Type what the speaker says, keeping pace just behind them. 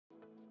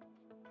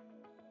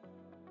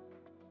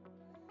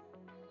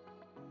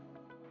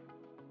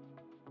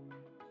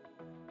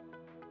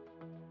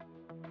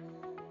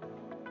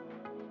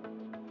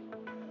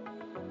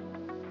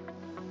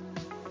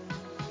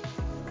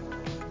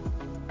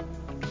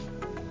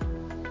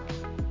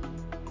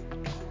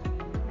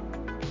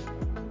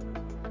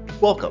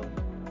Welcome.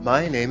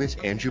 My name is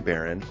Andrew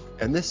Barron,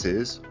 and this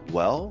is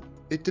Well,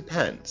 It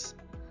Depends,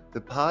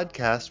 the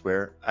podcast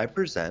where I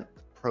present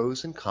the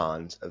pros and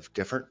cons of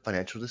different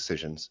financial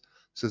decisions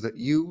so that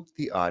you,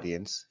 the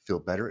audience, feel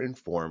better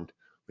informed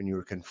when you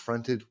are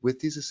confronted with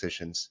these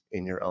decisions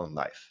in your own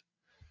life.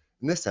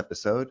 In this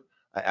episode,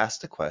 I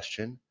asked the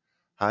question,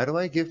 how do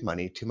I give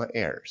money to my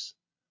heirs?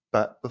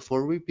 But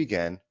before we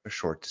begin, a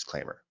short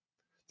disclaimer.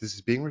 This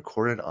is being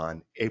recorded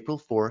on April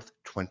 4th,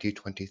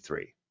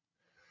 2023.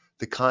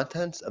 The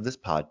contents of this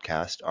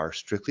podcast are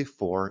strictly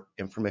for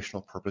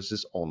informational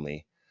purposes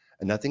only,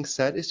 and nothing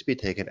said is to be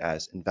taken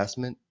as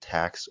investment,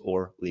 tax,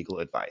 or legal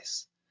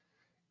advice.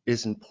 It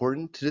is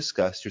important to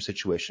discuss your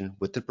situation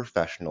with a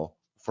professional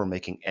before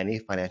making any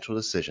financial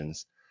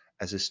decisions,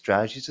 as the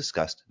strategies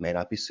discussed may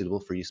not be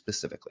suitable for you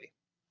specifically.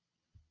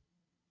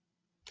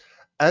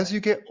 As you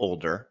get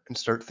older and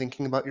start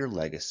thinking about your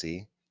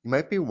legacy, you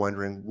might be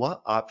wondering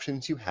what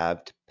options you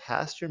have to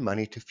pass your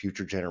money to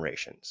future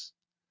generations.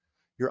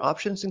 Your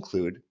options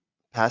include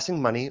passing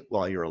money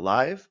while you're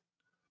alive,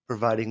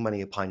 providing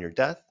money upon your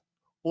death,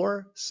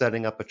 or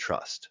setting up a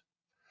trust.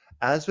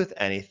 As with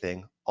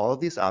anything, all of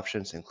these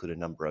options include a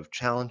number of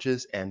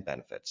challenges and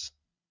benefits.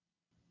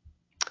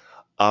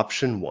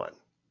 Option 1.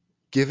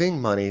 Giving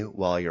money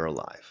while you're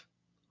alive.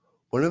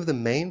 One of the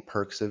main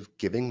perks of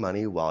giving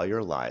money while you're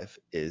alive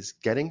is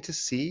getting to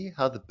see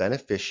how the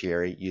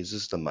beneficiary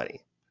uses the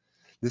money.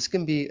 This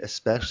can be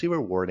especially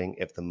rewarding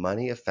if the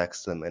money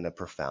affects them in a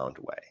profound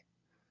way.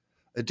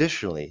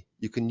 Additionally,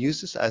 you can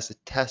use this as a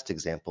test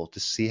example to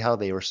see how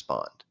they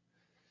respond.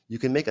 You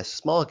can make a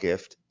small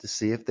gift to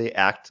see if they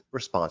act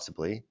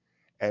responsibly,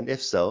 and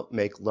if so,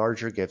 make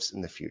larger gifts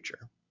in the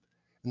future.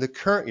 In the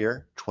current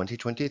year,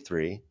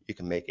 2023, you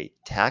can make a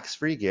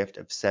tax-free gift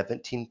of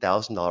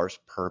 $17,000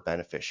 per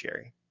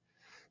beneficiary.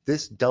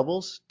 This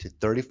doubles to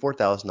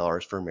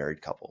 $34,000 for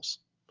married couples.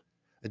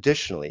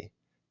 Additionally,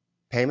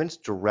 payments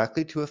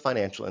directly to a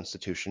financial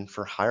institution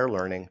for higher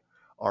learning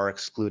are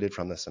excluded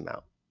from this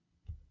amount.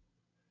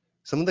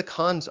 Some of the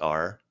cons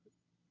are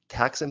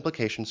tax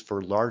implications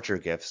for larger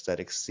gifts that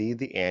exceed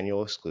the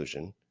annual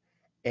exclusion,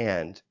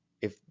 and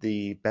if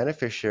the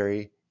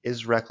beneficiary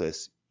is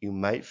reckless, you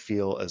might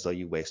feel as though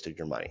you wasted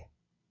your money.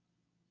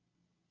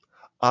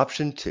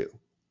 Option 2.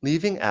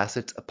 Leaving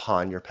assets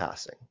upon your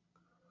passing.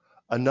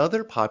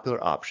 Another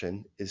popular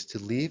option is to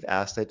leave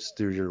assets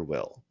through your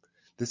will.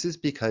 This is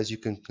because you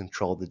can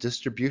control the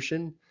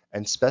distribution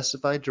and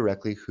specify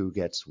directly who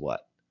gets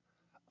what.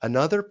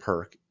 Another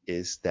perk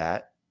is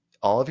that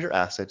all of your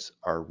assets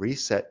are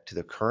reset to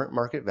the current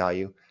market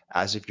value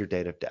as of your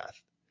date of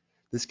death.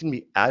 This can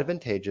be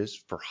advantageous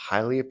for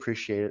highly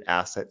appreciated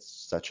assets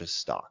such as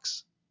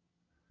stocks.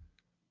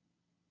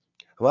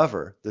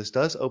 However, this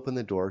does open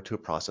the door to a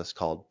process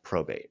called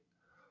probate.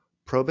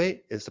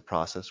 Probate is the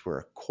process where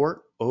a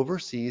court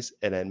oversees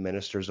and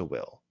administers a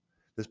will.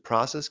 This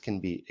process can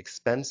be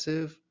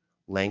expensive,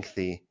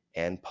 lengthy,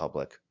 and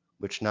public,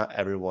 which not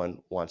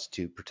everyone wants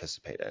to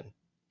participate in.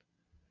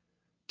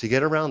 To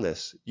get around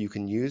this, you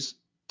can use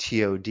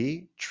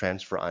TOD,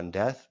 transfer on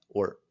death,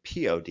 or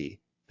POD,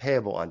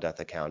 payable on death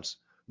accounts,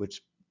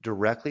 which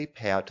directly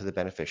pay out to the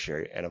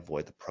beneficiary and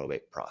avoid the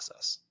probate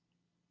process.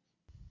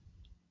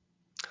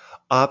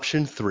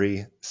 Option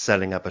 3,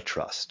 setting up a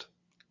trust.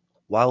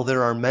 While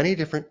there are many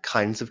different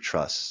kinds of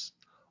trusts,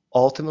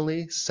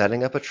 ultimately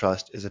setting up a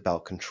trust is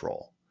about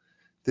control.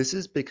 This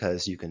is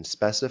because you can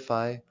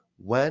specify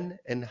when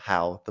and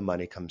how the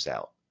money comes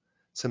out.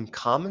 Some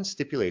common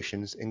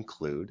stipulations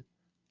include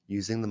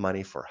using the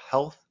money for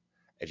health,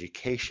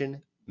 education,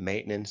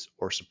 maintenance,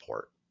 or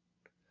support.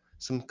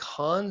 Some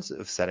cons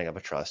of setting up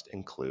a trust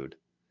include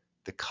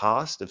the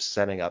cost of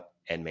setting up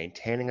and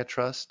maintaining a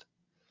trust,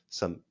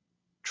 some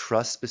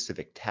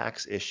trust-specific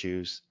tax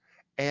issues,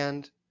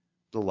 and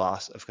the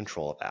loss of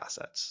control of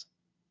assets.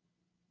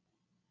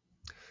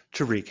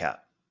 To recap,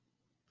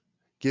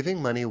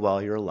 giving money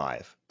while you're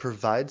alive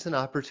provides an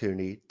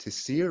opportunity to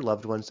see your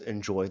loved ones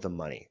enjoy the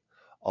money,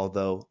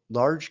 although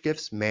large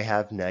gifts may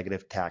have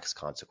negative tax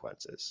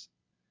consequences.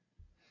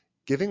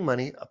 Giving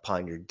money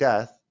upon your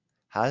death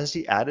has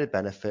the added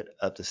benefit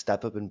of the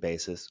step-up in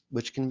basis,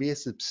 which can be a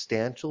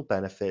substantial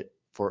benefit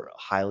for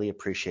highly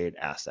appreciated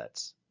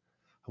assets.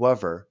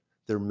 However,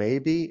 there may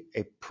be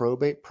a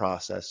probate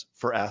process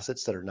for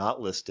assets that are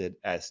not listed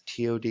as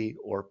TOD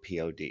or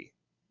POD.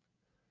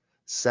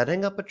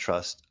 Setting up a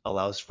trust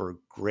allows for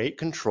great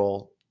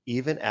control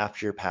even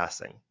after your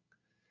passing.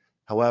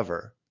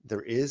 However,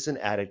 there is an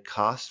added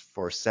cost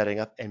for setting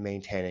up and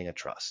maintaining a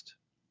trust.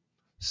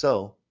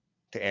 So,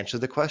 to answer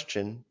the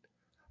question,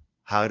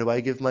 how do I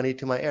give money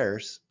to my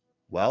heirs?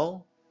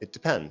 Well, it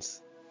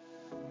depends.